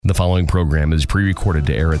The following program is pre-recorded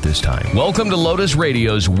to air at this time. Welcome to Lotus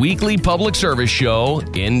Radio's weekly public service show,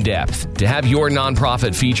 In Depth. To have your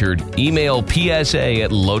nonprofit featured, email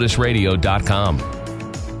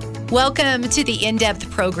psa@lotusradio.com. Welcome to the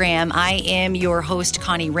In-Depth program. I am your host,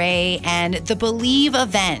 Connie Ray, and the Believe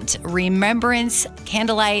event, Remembrance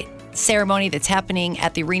Candlelight ceremony that's happening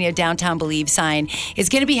at the Arena Downtown Believe sign is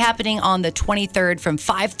going to be happening on the 23rd from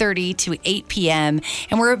 5:30 to 8 p.m.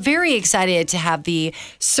 And we're very excited to have the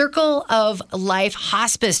Circle of Life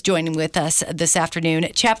Hospice joining with us this afternoon.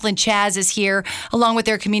 Chaplain Chaz is here along with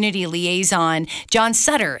their community liaison, John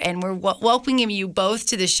Sutter, and we're welcoming you both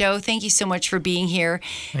to the show. Thank you so much for being here.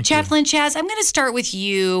 Chaplain Chaz, I'm going to start with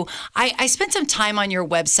you. I spent some time on your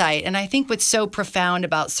website, and I think what's so profound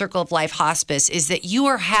about Circle of Life Hospice is that you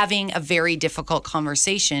are having a very difficult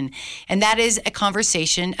conversation, and that is a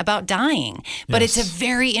conversation about dying. But It's a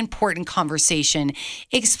very important conversation.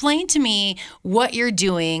 Explain to me what you're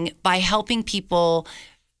doing by helping people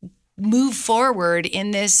move forward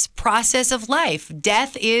in this process of life.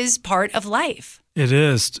 Death is part of life. It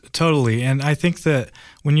is, totally. And I think that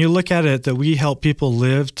when you look at it, that we help people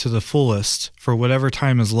live to the fullest for whatever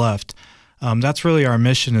time is left. That's really our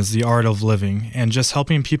mission, is the art of living, and just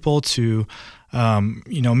helping people to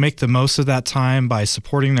make the most of that time by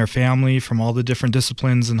supporting their family from all the different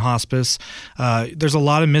disciplines in hospice. There's a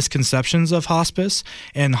lot of misconceptions of hospice,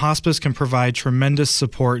 and hospice can provide tremendous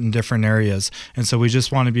support in different areas. And so we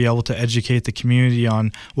just want to be able to educate the community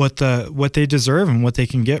on what they deserve and what they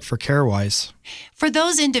can get for care-wise. For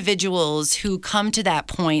those individuals who come to that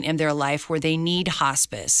point in their life where they need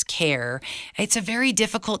hospice care, it's a very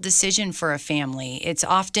difficult decision for a family. It's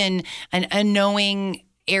often an unknowing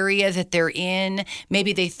area that they're in.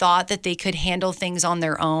 Maybe they thought that they could handle things on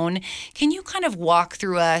their own. Can you kind of walk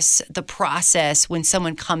through us the process when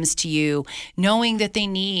someone comes to you knowing that they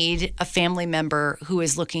need a family member who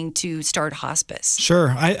is looking to start hospice?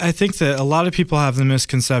 Sure. I think that a lot of people have the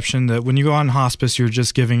misconception that when you go on hospice, you're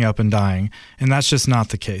just giving up and dying, and that's just not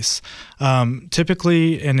the case.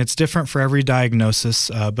 Typically, and it's different for every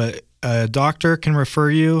diagnosis, but a doctor can refer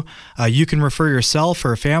you. You can refer yourself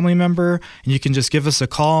or a family member, and you can just give us a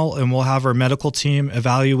call, and we'll have our medical team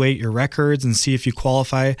evaluate your records and see if you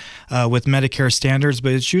qualify with Medicare standards.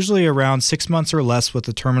 But it's usually around 6 months or less with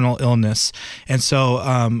a terminal illness. And so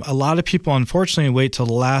a lot of people, unfortunately, wait till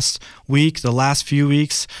the last week, the last few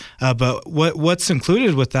weeks. But what's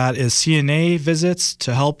included with that is CNA visits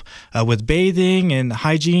to help with bathing and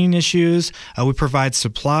hygiene issues. We provide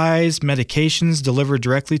supplies, medications delivered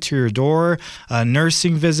directly to your door,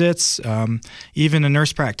 nursing visits, even a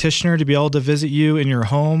nurse practitioner to be able to visit you in your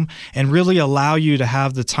home and really allow you to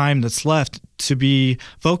have the time that's left to be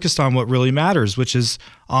focused on what really matters, which is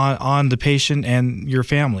on the patient and your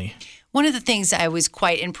family. One of the things I was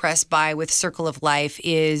quite impressed by with Circle of Life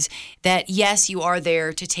is that, yes, you are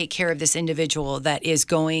there to take care of this individual that is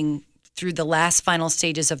going through the last final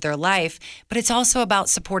stages of their life, but it's also about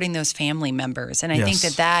supporting those family members. And I think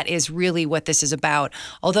that is really what this is about.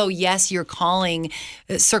 Although, yes, you're calling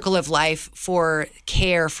Circle of Life for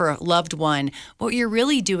care for a loved one, what you're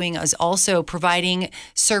really doing is also providing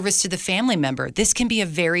service to the family member. This can be a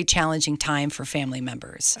very challenging time for family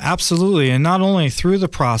members. Absolutely. And not only through the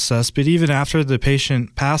process, but even after the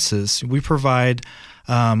patient passes, we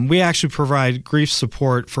actually provide grief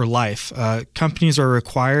support for life. Companies are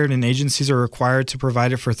required and agencies are required to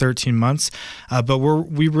provide it for 13 months, but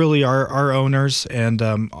we really are our owners, and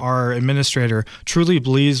our administrator truly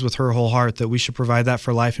believes with her whole heart that we should provide that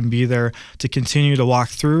for life and be there to continue to walk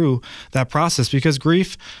through that process. Because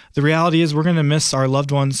grief, the reality is we're going to miss our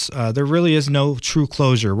loved ones. There really is no true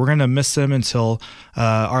closure. We're going to miss them until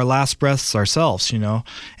our last breaths ourselves,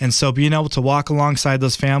 And so being able to walk alongside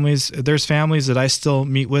those families, there's families that I still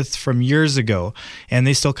meet with from years ago, and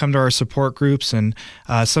they still come to our support groups, and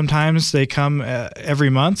sometimes they come every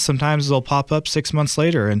month, sometimes they'll pop up 6 months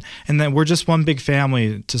later, and then we're just one big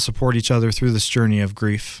family to support each other through this journey of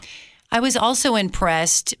grief. I was also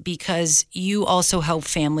impressed because you also help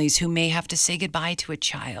families who may have to say goodbye to a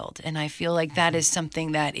child, and I feel like that is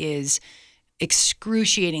something that is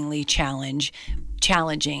excruciatingly challenging,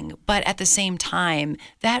 but at the same time,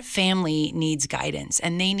 that family needs guidance,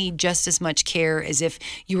 and they need just as much care as if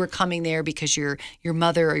you were coming there because your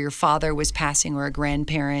mother or your father was passing, or a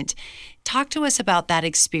grandparent. Talk to us about that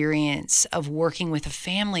experience of working with a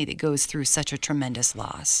family that goes through such a tremendous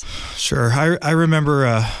loss. Sure. I remember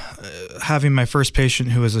having my first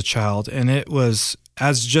patient who was a child, and it was,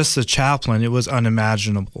 as just a chaplain, it was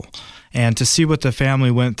unimaginable. And to see what the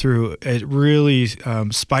family went through, it really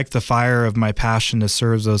spiked the fire of my passion to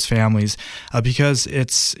serve those families, because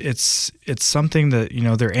it's it's something that,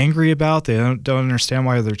 they're angry about. They don't understand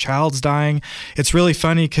why their child's dying. It's really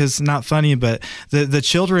funny because, not funny, but the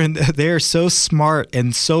children, they are so smart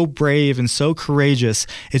and so brave and so courageous.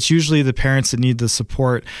 It's usually the parents that need the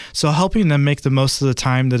support. So helping them make the most of the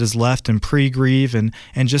time that is left and pre-grieve and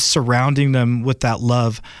just surrounding them with that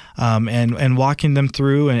love, and walking them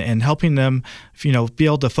through and helping them, be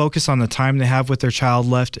able to focus on the time they have with their child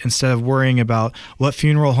left instead of worrying about what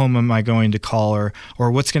funeral home am I going to call or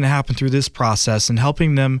what's going to happen through this process, and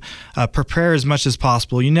helping them prepare as much as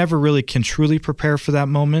possible. You never really can truly prepare for that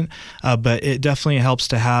moment, but it definitely helps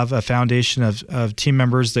to have a foundation of team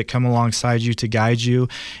members that come alongside you to guide you,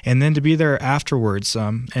 and then to be there afterwards,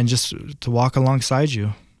 and just to walk alongside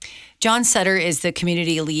you. John Sutter is the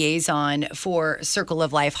community liaison for Circle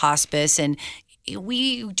of Life Hospice, and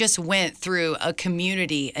we just went through a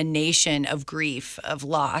community, a nation of grief, of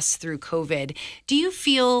loss through COVID. Do you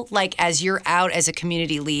feel like as you're out as a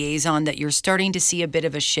community liaison that you're starting to see a bit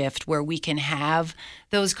of a shift where we can have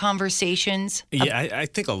those conversations? Yeah, I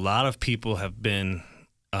think a lot of people have been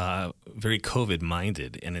very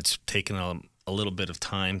COVID-minded, and it's taken a little bit of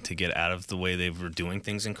time to get out of the way they were doing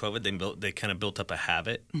things in COVID. They kind of built up a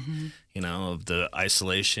habit, of the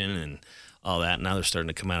isolation and all that. Now they're starting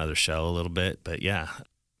to come out of their shell a little bit, but yeah.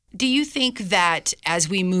 Do you think that as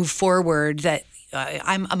we move forward, that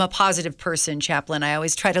I'm a positive person, Chaplain. I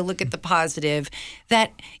always try to look at the positive,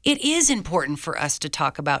 that it is important for us to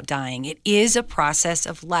talk about dying. It is a process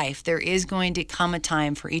of life. There is going to come a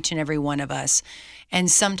time for each and every one of us. And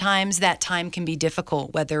sometimes that time can be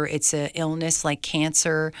difficult, whether it's an illness like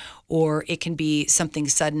cancer, or it can be something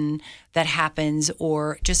sudden that happens,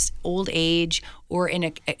 or just old age, or in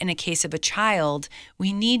a case of a child.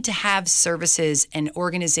 We need to have services and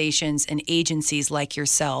organizations and agencies like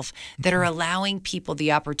yourself that are allowing people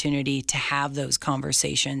the opportunity to have those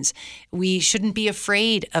conversations. We shouldn't be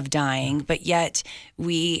afraid of dying, but yet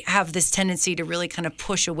we have this tendency to really kind of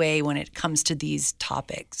push away when it comes to these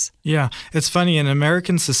topics. Yeah, it's funny. In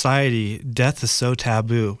American society, death is so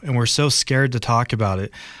taboo, and we're so scared to talk about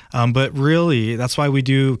it. But really, that's why we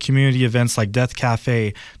do community events like Death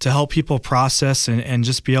Cafe, to help people process and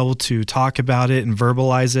just be able to talk about it and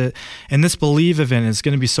verbalize it. And this Believe event is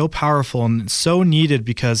going to be so powerful and so needed,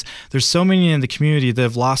 because there's so many in the community that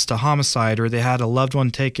have lost a homicide, or they had a loved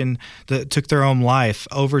one that took their own life,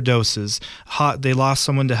 overdoses, they lost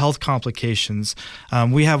someone to health complications.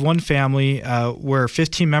 We have one family where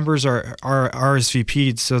 15 members are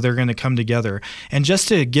RSVP'd, so they're going to come together. And just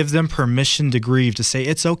to give them permission to grieve, to say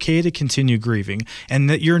it's okay to continue grieving and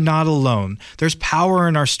that you're not alone. There's power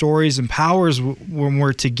in our stories and powers when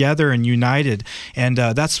we're together and united. And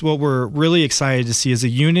that's what we're really excited to see, is a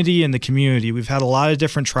unity in the community. We've had a lot of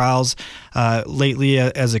different trials lately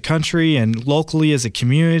as a country and locally as a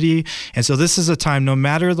community. And so this is a time, no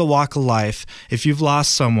matter the walk of life, if you've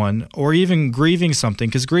lost someone or even grieving something,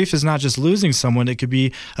 because grief is not just losing someone, it could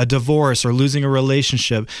be a divorce or losing a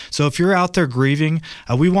relationship. So if you're out there grieving,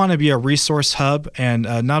 we want to be a resource hub and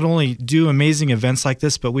not only do amazing events like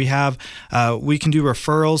this, but we can do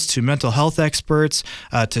referrals to mental health experts,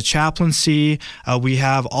 to chaplaincy. We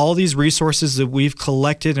have all these resources that we've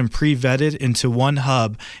collected and pre-vetted into one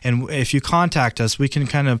hub. And if you contact us, we can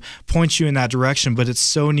kind of point you in that direction. But it's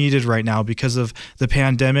so needed right now because of the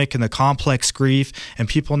pandemic and the complex grief, and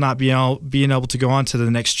people not being able to go on to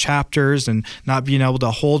the next chapters and not being able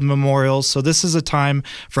to hold memorials. So this is a time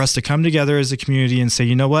for us to come together as a community and say,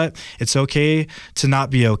 you know what, it's okay to not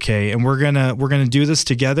be okay, and we're gonna do this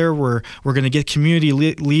together. We're gonna get community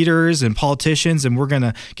leaders and politicians, and we're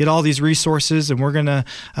gonna get all these resources, and we're gonna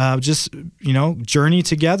just journey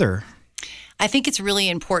together. I think it's really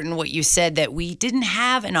important what you said, that we didn't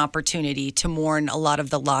have an opportunity to mourn a lot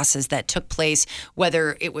of the losses that took place,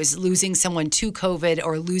 whether it was losing someone to COVID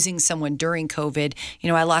or losing someone during COVID.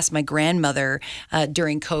 I lost my grandmother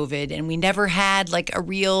during COVID, and we never had like a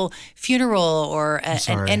real funeral or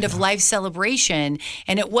an end of life celebration.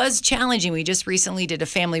 And it was challenging. We just recently did a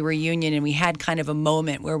family reunion, and we had kind of a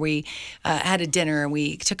moment where we had a dinner and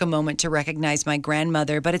we took a moment to recognize my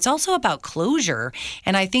grandmother. But it's also about closure.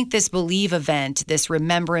 And I think this Believe event, this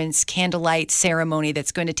remembrance candlelight ceremony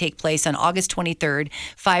that's going to take place on August 23rd,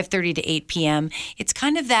 5:30 to 8 p.m. It's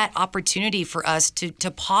kind of that opportunity for us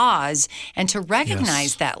to pause and to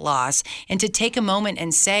recognize that loss, and to take a moment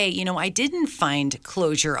and say, I didn't find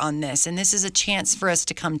closure on this, and this is a chance for us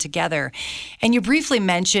to come together. And you briefly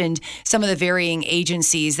mentioned some of the varying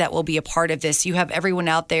agencies that will be a part of this. You have everyone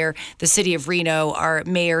out there. The City of Reno, our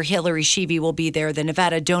Mayor Hillary Sheevey will be there, the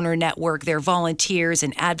Nevada Donor Network, their volunteers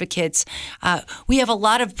and advocates. We have a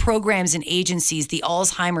lot of programs and agencies, the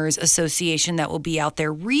Alzheimer's Association that will be out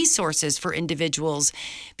there, resources for individuals,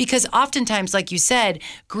 because oftentimes, like you said,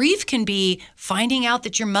 grief can be finding out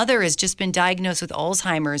that your mother has just been diagnosed with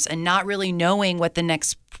Alzheimer's and not really knowing what the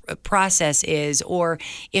next process is, or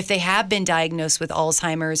if they have been diagnosed with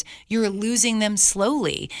Alzheimer's, you're losing them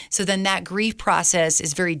slowly. So then that grief process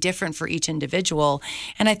is very different for each individual.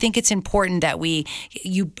 And I think it's important that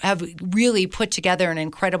you have really put together an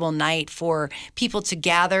incredible night for people to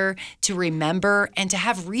gather, to remember, and to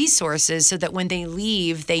have resources so that when they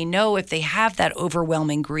leave, they know if they have that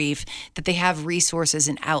overwhelming grief, that they have resources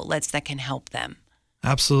and outlets that can help them.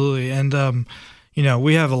 Absolutely. And,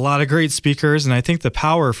 we have a lot of great speakers, and I think the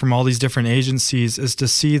power from all these different agencies is to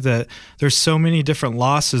see that there's so many different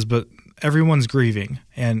losses, but everyone's grieving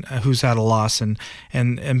and who's had a loss, and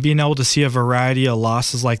being able to see a variety of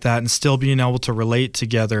losses like that and still being able to relate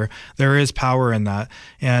together, there is power in that.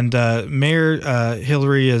 And Mayor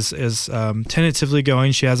Hillary is tentatively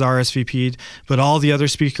going. She has RSVP'd, but all the other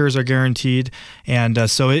speakers are guaranteed. And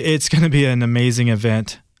so it's going to be an amazing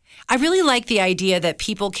event. I really like the idea that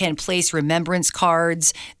people can place remembrance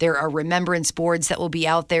cards. There are remembrance boards that will be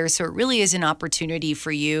out there. So it really is an opportunity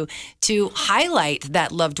for you to highlight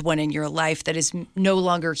that loved one in your life that is no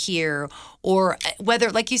longer here, or whether,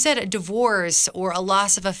 like you said, a divorce or a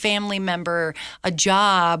loss of a family member, a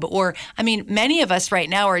job, or, many of us right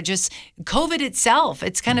now are just COVID itself.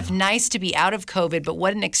 It's kind of nice to be out of COVID, but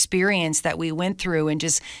what an experience that we went through, and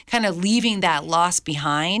just kind of leaving that loss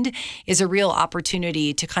behind is a real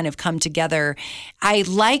opportunity to kind of come together. I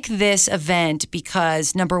like this event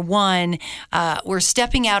because, number one, we're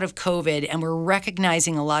stepping out of COVID and we're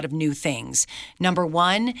recognizing a lot of new things. Number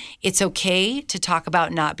one, it's okay to talk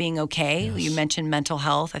about not being okay. Yes. You mentioned mental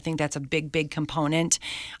health. I think that's a big, big component.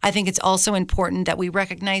 I think it's also important that we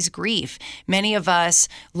recognize grief. Many of us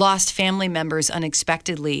lost family members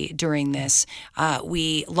unexpectedly during this.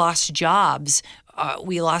 We lost jobs.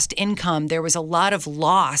 We lost income. There was a lot of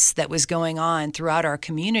loss that was going on throughout our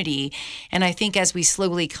community. And I think as we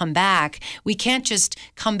slowly come back, we can't just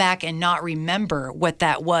come back and not remember what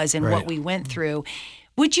that was and what we went through.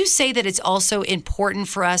 Would you say that it's also important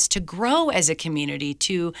for us to grow as a community,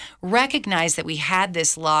 to recognize that we had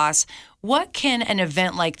this loss? What can an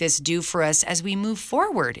event like this do for us as we move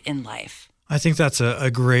forward in life? I think that's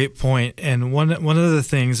a great point. And one of the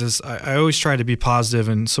things is I always try to be positive.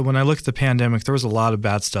 And so when I look at the pandemic, there was a lot of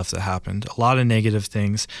bad stuff that happened, a lot of negative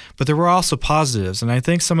things, but there were also positives. And I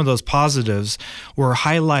think some of those positives were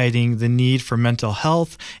highlighting the need for mental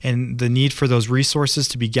health and the need for those resources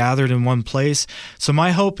to be gathered in one place. So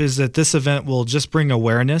my hope is that this event will just bring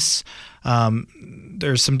awareness.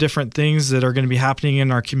 There's some different things that are going to be happening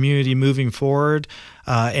in our community moving forward,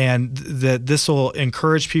 and that this will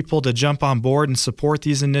encourage people to jump on board and support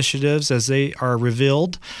these initiatives as they are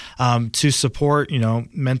revealed, to support,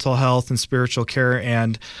 mental health and spiritual care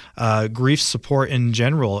and grief support in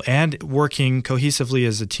general, and working cohesively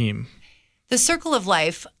as a team. The Circle of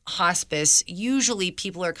Life hospice, usually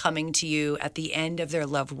people are coming to you at the end of their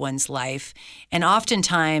loved one's life, and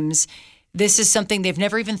oftentimes this is something they've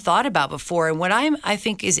never even thought about before. And what I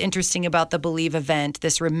think is interesting about the Believe event,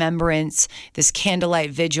 this remembrance, this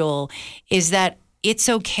candlelight vigil, is that it's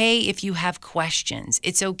okay if you have questions.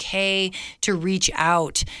 It's okay to reach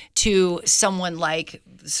out to someone like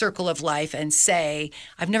Circle of Life and say,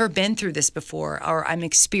 I've never been through this before, or I'm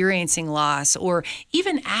experiencing loss, or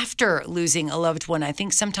even after losing a loved one. I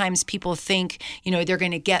think sometimes people think, they're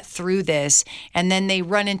going to get through this, and then they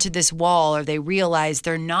run into this wall, or they realize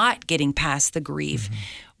they're not getting past the grief. Mm-hmm.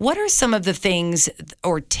 What are some of the things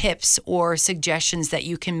or tips or suggestions that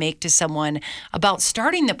you can make to someone about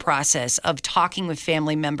starting the process of talking with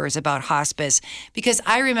family members about hospice? Because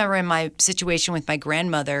I remember in my situation with my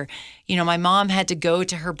grandmother, my mom had to go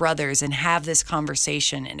to her brothers and have this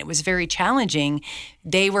conversation, and it was very challenging.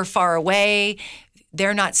 They were far away.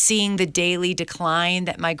 They're not seeing the daily decline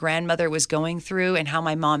that my grandmother was going through and how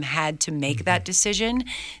my mom had to make that decision.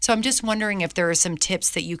 So I'm just wondering if there are some tips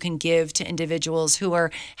that you can give to individuals who are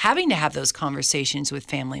having to have those conversations with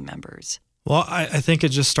family members. Well, I think it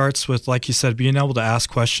just starts with, like you said, being able to ask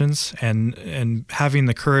questions and having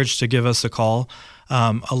the courage to give us a call.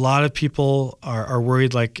 A lot of people are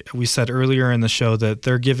worried, like we said earlier in the show, that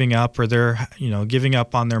they're giving up, or they're giving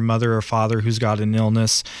up on their mother or father who's got an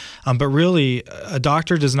illness. But really, a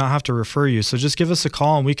doctor does not have to refer you. So just give us a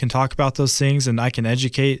call and we can talk about those things, and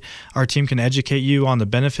our team can educate you on the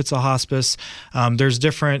benefits of hospice. There's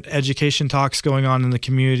different education talks going on in the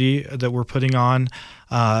community that we're putting on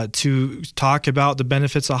to talk about the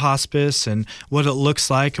benefits of hospice and what it looks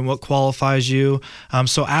like and what qualifies you.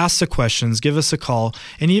 So ask the questions, give us a call. call.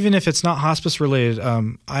 And even if it's not hospice related,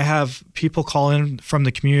 I have people call in from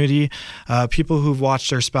the community, people who've watched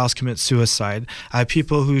their spouse commit suicide,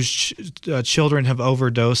 people whose children have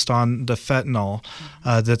overdosed on the fentanyl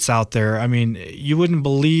that's out there. I mean, you wouldn't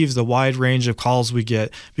believe the wide range of calls we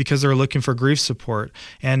get because they're looking for grief support.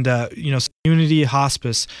 And, community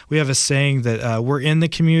hospice, we have a saying that we're in the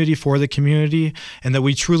community for the community, and that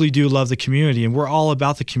we truly do love the community, and we're all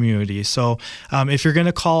about the community. So if you're going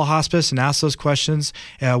to call hospice and ask those questions,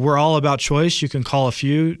 we're all about choice. You can call a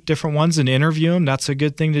few different ones and interview them. That's a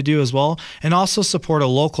good thing to do as well. And also support a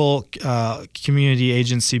local community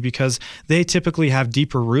agency because they typically have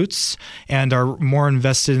deeper roots and are more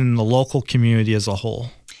invested in the local community as a whole.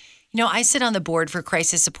 I sit on the board for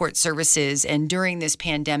Crisis Support Services, and during this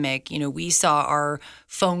pandemic, we saw our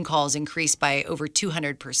phone calls increase by over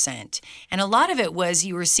 200%. And a lot of it was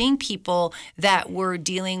you were seeing people that were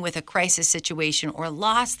dealing with a crisis situation or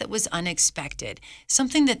loss that was unexpected,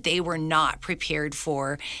 something that they were not prepared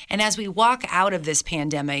for. And as we walk out of this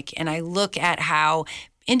pandemic, and I look at how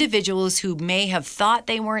individuals who may have thought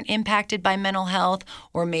they weren't impacted by mental health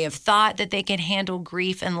or may have thought that they could handle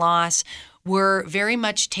grief and loss were very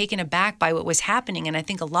much taken aback by what was happening. And I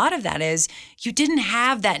think a lot of that is you didn't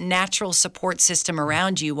have that natural support system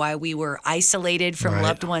around you while we were isolated from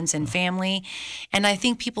loved ones and family. And I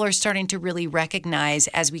think people are starting to really recognize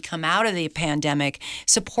as we come out of the pandemic,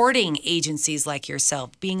 supporting agencies like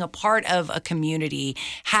yourself, being a part of a community,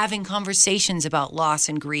 having conversations about loss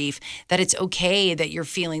and grief, that it's okay that you're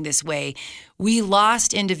feeling this way. We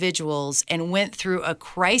lost individuals and went through a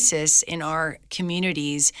crisis in our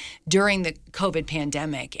communities during the COVID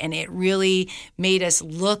pandemic, and it really made us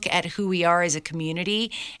look at who we are as a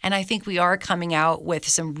community. And I think we are coming out with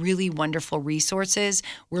some really wonderful resources.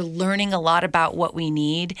 We're learning a lot about what we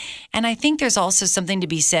need. And I think there's also something to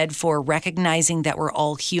be said for recognizing that we're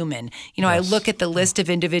all human. Yes. I look at the list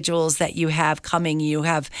of individuals that you have coming. You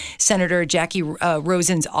have Senator Jackie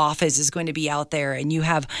Rosen's office is going to be out there, and you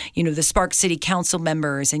have, the Sparks City Council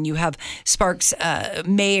members, and you have Sparks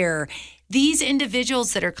mayor. These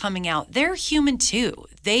individuals that are coming out, they're human too.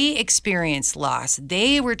 They experienced loss.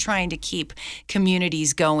 They were trying to keep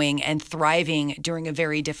communities going and thriving during a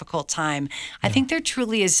very difficult time. I think there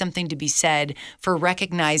truly is something to be said for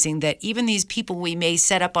recognizing that even these people we may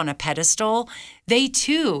set up on a pedestal, they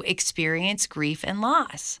too experience grief and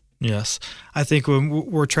loss. Yes. I think when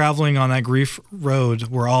we're traveling on that grief road,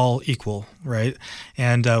 we're all equal, right?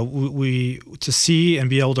 And we to see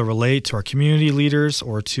and be able to relate to our community leaders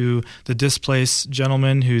or to the displaced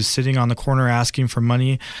gentleman who's sitting on the corner asking for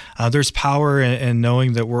money, there's power in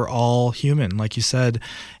knowing that we're all human, like you said.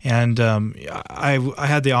 And I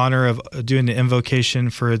had the honor of doing the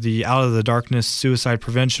invocation for the Out of the Darkness Suicide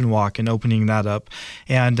Prevention Walk and opening that up.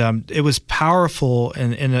 And it was powerful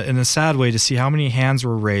in a sad way to see how many hands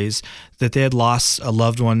were raised that they had lost a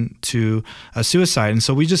loved one to a suicide. And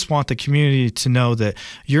so we just want the community to know that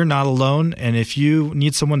you're not alone. And if you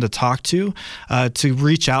need someone to talk to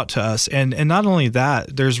reach out to us. And not only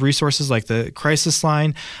that, there's resources like the crisis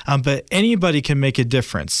line, but anybody can make a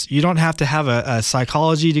difference. You don't have to have a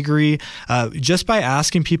psychology degree. Just by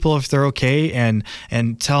asking people if they're okay and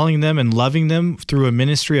telling them and loving them through a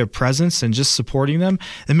ministry of presence and just supporting them,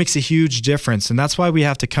 it makes a huge difference. And that's why we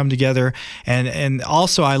have to come together. And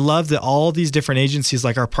also, I love that all these different agencies,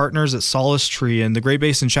 like our partners at Solace Tree and the Great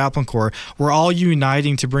Basin Chaplain Corps, we're all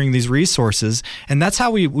uniting to bring these resources. And that's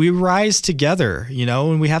how we rise together,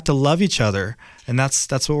 and we have to love each other. And that's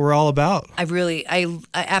what we're all about. I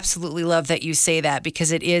absolutely love that you say that,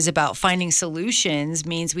 because it is about finding solutions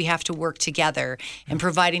means we have to work together, and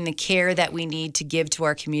providing the care that we need to give to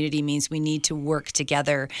our community means we need to work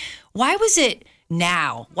together. Why was it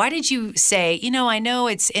now? Why did you say, I know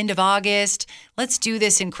it's end of August, let's do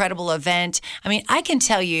this incredible event? I mean, I can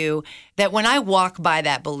tell you that when I walk by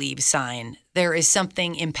that Believe sign, there is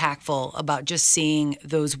something impactful about just seeing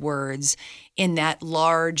those words in that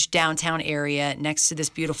large downtown area next to this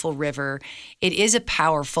beautiful river. It is a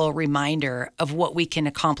powerful reminder of what we can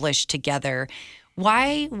accomplish together.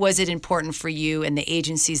 Why was it important for you and the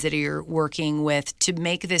agencies that you're working with to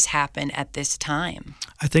make this happen at this time?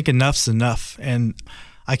 I think enough's enough. And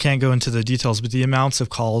I can't go into the details, but the amounts of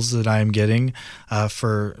calls that I'm getting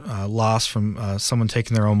for loss from someone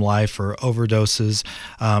taking their own life or overdoses,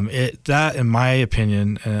 that, in my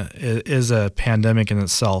opinion, is a pandemic in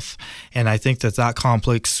itself. And I think that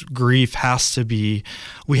complex grief has to be,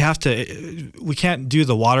 we can't do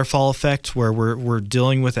the waterfall effect where we're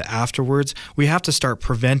dealing with it afterwards. We have to start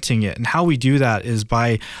preventing it. And how we do that is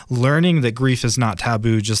by learning that grief is not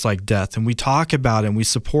taboo, just like death. And we talk about it, and we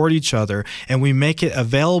support each other, and we make it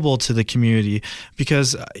available available to the community.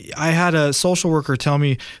 Because I had a social worker tell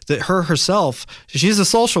me that herself, she's a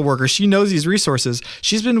social worker, she knows these resources.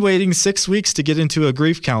 She's been waiting 6 weeks to get into a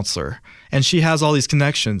grief counselor, and she has all these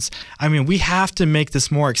connections. I mean, we have to make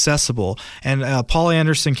this more accessible. And Paul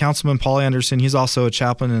Anderson, Councilman Paul Anderson, he's also a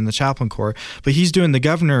chaplain in the Chaplain Corps, but he's doing the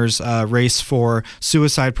governor's race for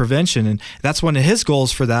suicide prevention. And that's one of his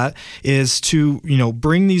goals for that is to,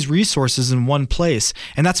 bring these resources in one place.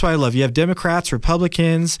 And that's why I love you have Democrats,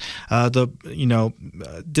 Republicans,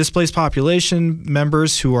 displaced population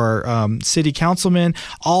members who are city councilmen,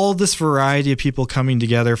 all this variety of people coming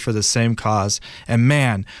together for the same cause. And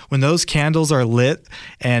man, when those candles are lit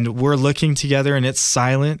and we're looking together and it's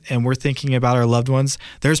silent and we're thinking about our loved ones,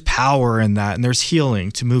 there's power in that and there's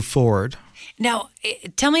healing to move forward. Now,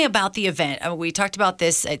 tell me about the event. We talked about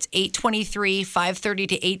this. It's 8:23, 5:30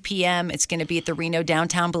 to 8 p.m. It's going to be at the Reno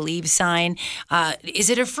Downtown Believe sign.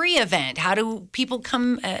 Is it a free event? How do people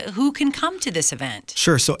come? Who can come to this event?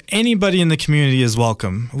 Sure. So anybody in the community is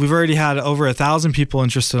welcome. We've already had over 1,000 people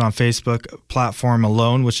interested on Facebook platform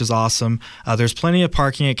alone, which is awesome. There's plenty of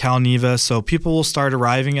parking at Cal Neva, so people will start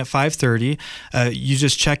arriving at 5:30. You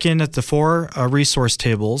just check in at the 4 resource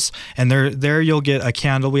tables, and there you'll get a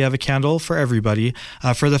candle. We have a candle for everybody.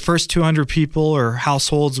 For the first 200 people or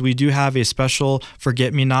households, we do have a special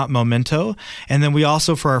Forget-Me-Not memento. And then we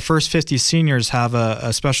also, for our first 50 seniors, have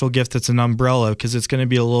a special gift that's an umbrella because it's going to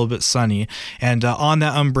be a little bit sunny. And on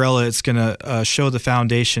that umbrella, it's going to show the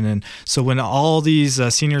foundation. And so when all these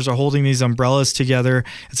seniors are holding these umbrellas together,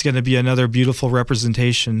 it's going to be another beautiful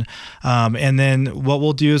representation. And then what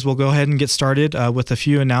we'll do is we'll go ahead and get started with a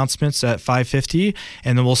few announcements at 5:50,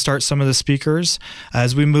 and then we'll start some of the speakers.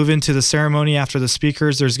 As we move into the ceremony after the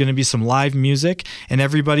speakers, there's going to be some live music, and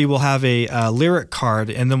everybody will have a lyric card,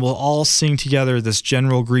 and then we'll all sing together this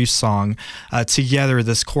general grief song together,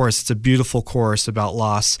 this chorus. It's a beautiful chorus about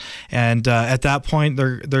loss. And at that point,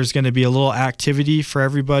 there's going to be a little activity for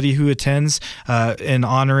everybody who attends in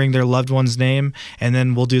honoring their loved one's name, and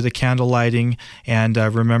then we'll do the candle lighting and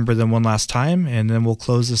remember them one last time, and then we'll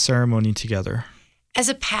close the ceremony together. As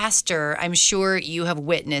a pastor, I'm sure you have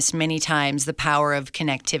witnessed many times the power of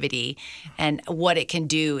connectivity and what it can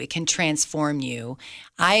do. It can transform you.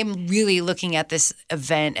 I'm really looking at this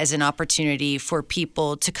event as an opportunity for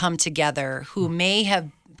people to come together who may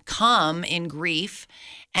have come in grief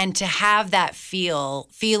and to have that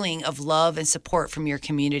feeling of love and support from your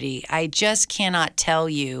community. I just cannot tell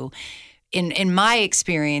you in my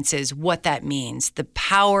experiences what that means, the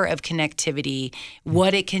power of connectivity,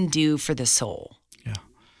 what it can do for the soul.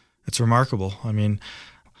 It's remarkable. I mean,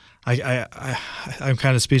 I'm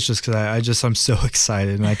kind of speechless because I'm so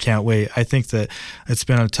excited and I can't wait. I think that it's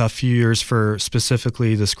been a tough few years for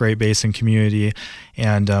specifically this Great Basin community,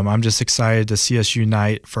 and I'm just excited to see us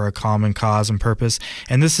unite for a common cause and purpose.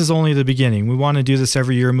 And this is only the beginning. We want to do this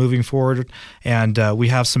every year moving forward, and we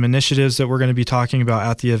have some initiatives that we're going to be talking about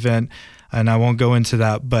at the event. And I won't go into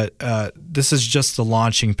that, but this is just the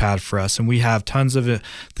launching pad for us. And we have tons of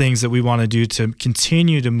things that we want to do to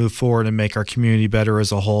continue to move forward and make our community better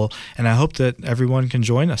as a whole. And I hope that everyone can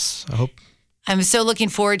join us. I'm so looking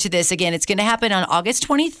forward to this. Again, it's going to happen on August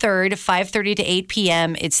 23rd, 5:30 to 8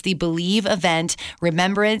 p.m. It's the Believe event,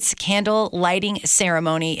 Remembrance Candle Lighting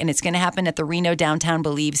Ceremony, and it's going to happen at the Reno Downtown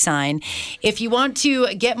Believe sign. If you want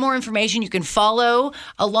to get more information, you can follow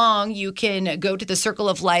along. You can go to the Circle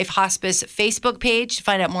of Life Hospice Facebook page to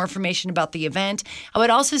find out more information about the event. I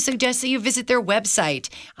would also suggest that you visit their website.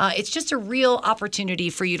 It's just a real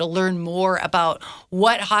opportunity for you to learn more about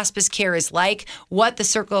what hospice care is like, what the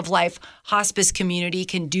Circle of Life Hospice community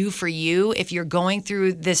can do for you if you're going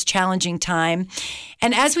through this challenging time.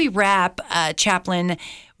 And as we wrap, Chaplain,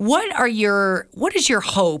 what is your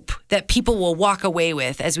hope that people will walk away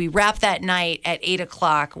with as we wrap that night at 8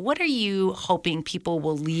 o'clock? What are you hoping people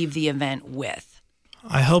will leave the event with?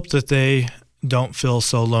 I hope that they don't feel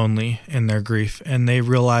so lonely in their grief and they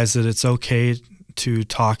realize that it's okay to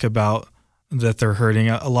talk about that they're hurting.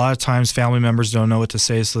 A lot of times family members don't know what to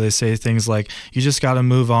say, so they say things like, you just got to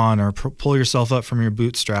move on, or pull yourself up from your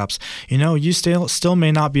bootstraps. You still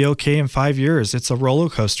may not be okay in 5 years. It's a roller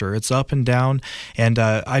coaster. It's up and down. And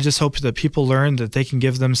I just hope that people learn that they can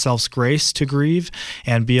give themselves grace to grieve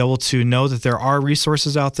and be able to know that there are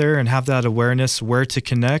resources out there and have that awareness where to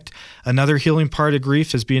connect. Another healing part of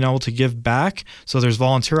grief is being able to give back. So there's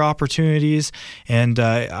volunteer opportunities. And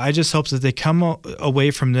I just hope that they come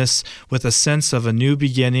away from this with a sense of a new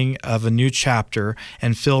beginning, of a new chapter,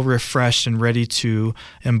 and feel refreshed and ready to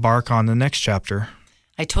embark on the next chapter.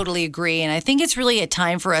 I totally agree. And I think it's really a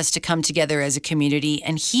time for us to come together as a community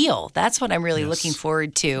and heal. That's what I'm really looking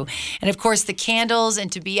forward to. And of course, the candles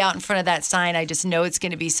and to be out in front of that sign, I just know it's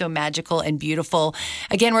going to be so magical and beautiful.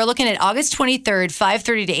 Again, we're looking at August 23rd,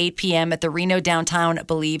 5:30 to 8 p.m. at the Reno Downtown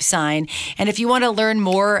Believe sign. And if you want to learn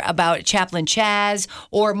more about Chaplain Chaz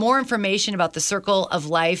or more information about the Circle of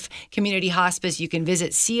Life Community Hospice, you can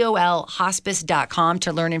visit colhospice.com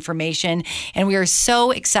to learn information. And we are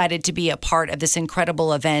so excited to be a part of this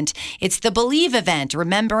incredible event. It's the Believe event,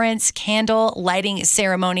 Remembrance Candle Lighting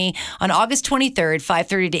Ceremony on August 23rd,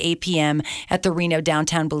 5:30 to 8 p.m. at the Reno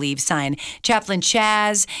Downtown Believe sign. Chaplain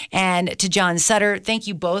Chaz and to John Sutter, thank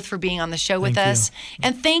you both for being on the show with us.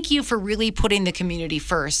 And thank you for really putting the community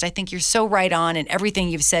first. I think you're so right on in everything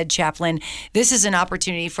you've said, Chaplain. This is an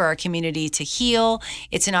opportunity for our community to heal.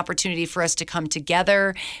 It's an opportunity for us to come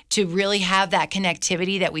together, to really have that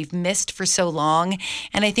connectivity that we've missed for so long.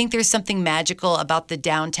 And I think there's something magical about the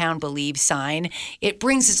Downtown Believe sign. It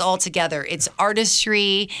brings us all together. It's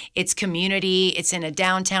artistry, it's community, it's in a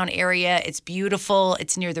downtown area, it's beautiful,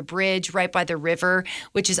 it's near the bridge, right by the river,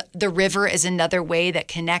 which is the river is another way that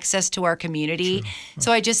connects us to our community.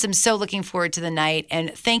 So I just am so looking forward to the night.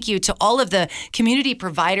 And thank you to all of the community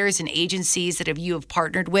providers and agencies that you have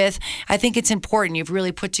partnered with. I think it's important. You've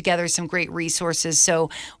really put together some great resources. So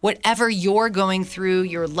whatever you're going through,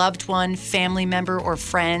 your loved one, family member, or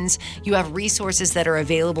friends, you have resources that are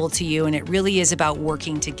available to you. And it really is about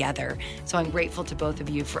working together. So I'm grateful to both of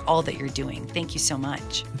you for all that you're doing. Thank you so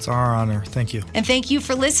much. It's our honor. Thank you. And thank you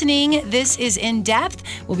for listening. This is In Depth.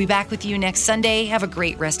 We'll be back with you next Sunday. Have a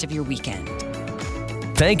great rest of your weekend.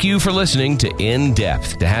 Thank you for listening to In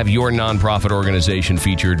Depth. To have your nonprofit organization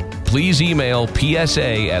featured, please email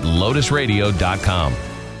psa@lotusradio.com.